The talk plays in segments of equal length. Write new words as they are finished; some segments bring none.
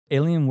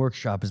Alien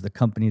Workshop is the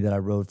company that I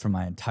rode for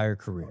my entire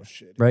career. Oh,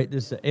 shit. Right?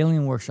 This is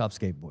Alien Workshop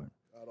Skateboard.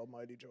 God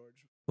almighty, George.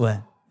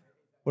 What?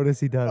 What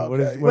has he done?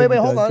 Okay. Wait,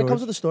 hold on. George? It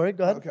comes with the story.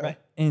 Go ahead. Okay. Right.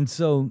 And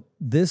so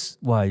this,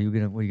 why you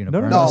gonna? What are you gonna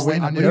burn? No, this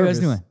thing? I'm What are you guys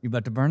nervous. doing? You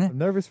about to burn it? I'm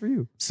nervous for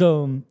you.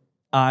 So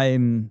I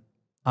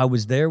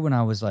was there when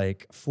I was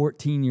like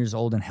 14 years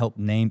old and helped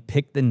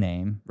pick the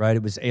name. Right.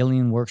 It was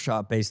Alien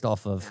Workshop based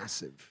off of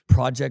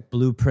Project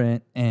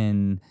Blueprint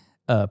and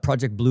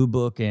Project Blue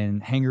Book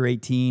and Hangar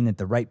 18 at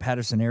the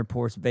Wright-Patterson Air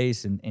Force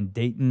Base in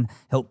Dayton.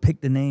 Helped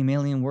pick the name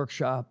Alien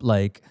Workshop.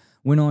 Like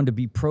went on to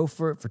be pro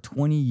for it for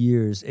 20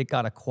 years. It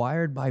got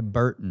acquired by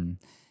Burton.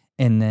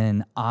 And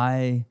then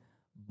I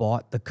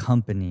bought the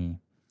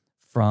company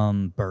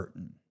from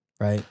Burton,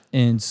 right?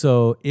 And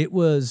so it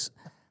was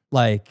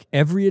like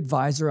every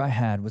advisor I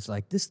had was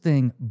like, this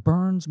thing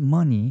burns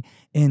money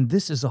and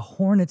this is a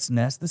hornet's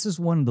nest. This is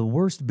one of the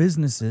worst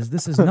businesses.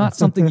 This is not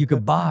something you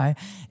could buy.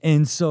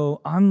 And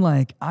so I'm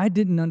like, I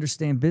didn't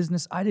understand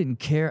business. I didn't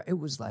care. It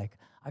was like,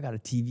 I got a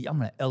TV. I'm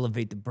going to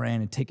elevate the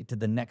brand and take it to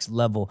the next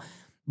level.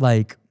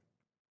 Like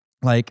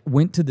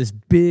went to this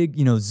big,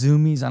 you know,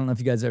 Zoomies. I don't know if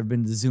you guys ever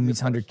been to the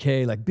Zoomies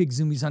 100K, like big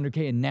Zoomies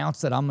 100K,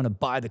 announced that I'm going to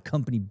buy the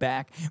company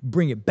back,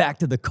 bring it back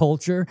to the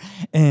culture.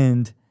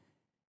 And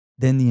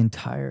then the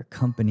entire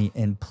company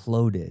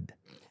imploded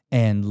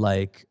and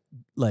like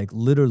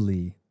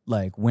literally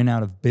like went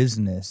out of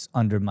business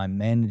under my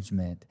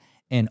management.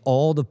 And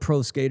all the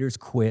pro skaters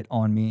quit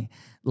on me.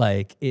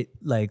 Like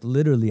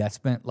literally I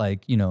spent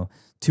like, you know,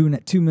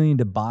 $2 million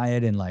to buy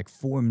it and like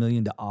 $4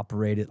 million to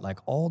operate it. Like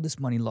all this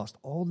money, lost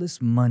all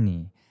this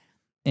money.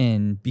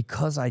 And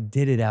because I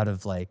did it out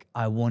of like,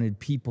 I wanted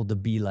people to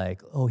be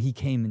like, oh, he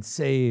came and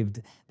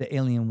saved the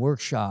Alien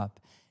Workshop.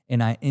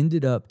 And I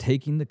ended up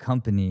taking the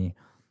company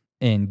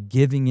and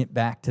giving it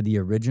back to the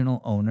original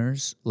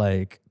owners,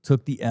 like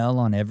took the L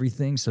on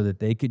everything so that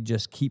they could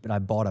just keep it. I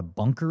bought a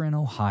bunker in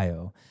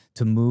Ohio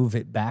to move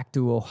it back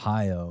to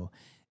Ohio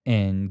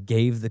and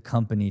gave the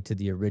company to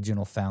the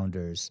original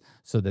founders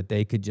so that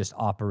they could just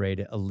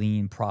operate a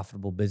lean,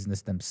 profitable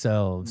business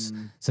themselves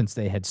since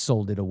they had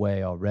sold it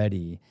away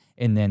already.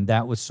 And then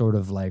that was sort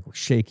of like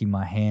shaking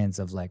my hands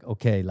of like,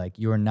 okay, like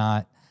you are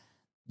not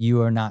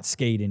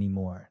skate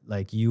anymore.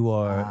 Like you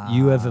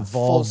have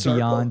evolved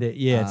beyond it.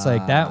 Yeah, it's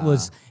like that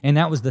was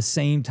the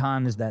same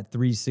time as that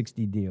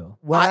 360 deal.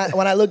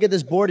 When I look at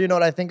this board, you know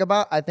what I think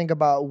about? I think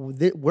about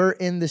we're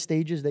in the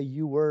stages that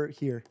you were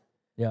here.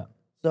 Yeah.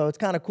 So it's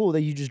kind of cool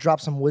that you just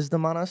dropped some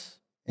wisdom on us.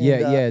 And,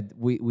 yeah.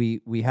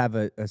 We have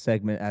a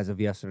segment as of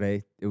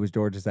yesterday. It was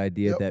George's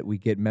idea that we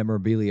get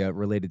memorabilia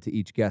related to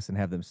each guest and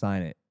have them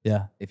sign it.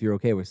 Yeah. If you're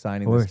okay with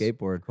signing the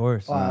skateboard. Of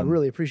course. Oh, I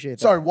really appreciate that.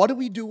 Sorry, what do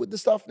we do with the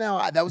stuff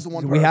now? That was the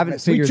one part We haven't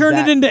figured We turned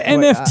that, it into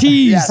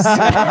NFTs. Yes.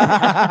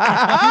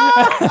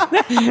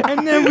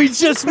 And then we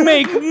just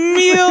make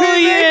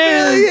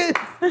millions.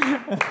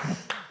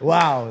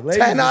 Wow.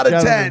 10 out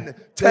of 10.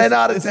 10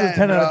 out of 10. This is a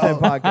 10 out of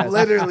 10 podcast.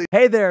 Literally.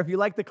 Hey there, if you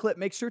like the clip,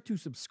 make sure to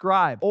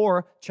subscribe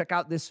or check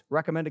out this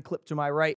recommended clip to my right.